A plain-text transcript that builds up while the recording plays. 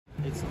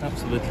It's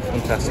absolutely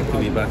fantastic to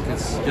be back.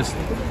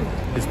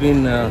 It's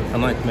been a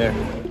nightmare.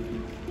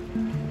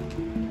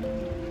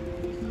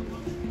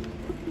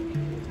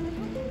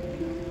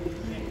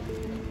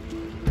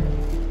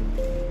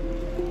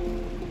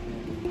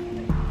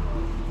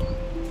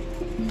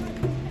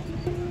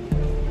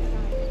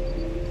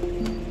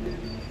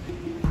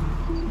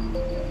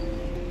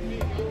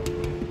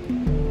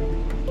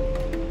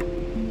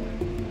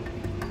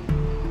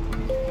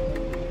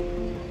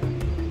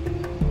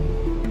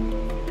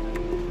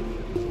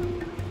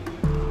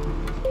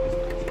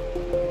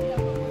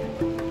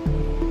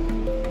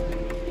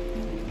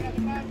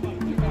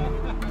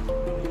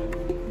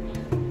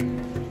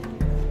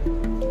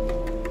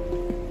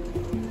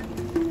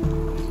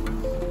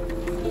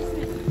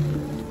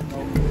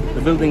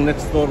 The building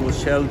next door was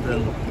shelled,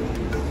 and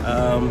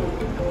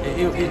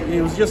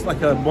it was just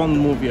like a Bond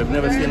movie. I've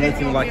never seen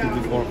anything like it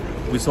before.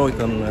 We saw it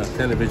on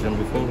television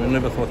before. We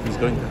never thought it was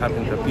going to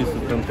happen to a peaceful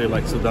country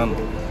like Sudan.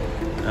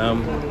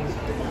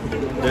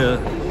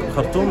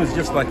 Khartoum is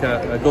just like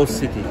a ghost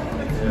city.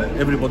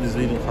 Everybody's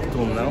leaving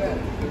Khartoum now.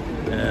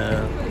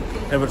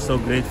 Ever so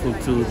grateful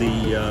to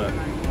the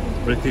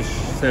British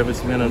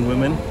servicemen and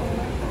women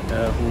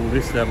who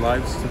risked their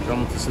lives to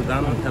come to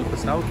Sudan and help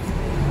us out.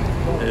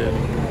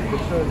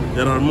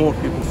 There are more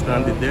people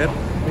stranded there,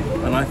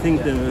 and I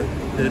think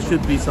there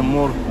should be some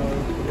more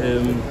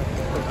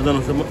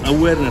some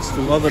awareness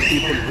to other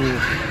people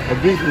who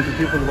are briefing to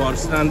people who are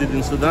stranded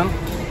in Sudan,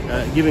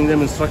 giving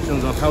them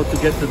instructions on how to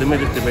get to the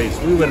military base.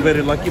 We were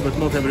very lucky, but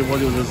not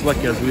everybody was as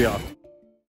lucky as we are.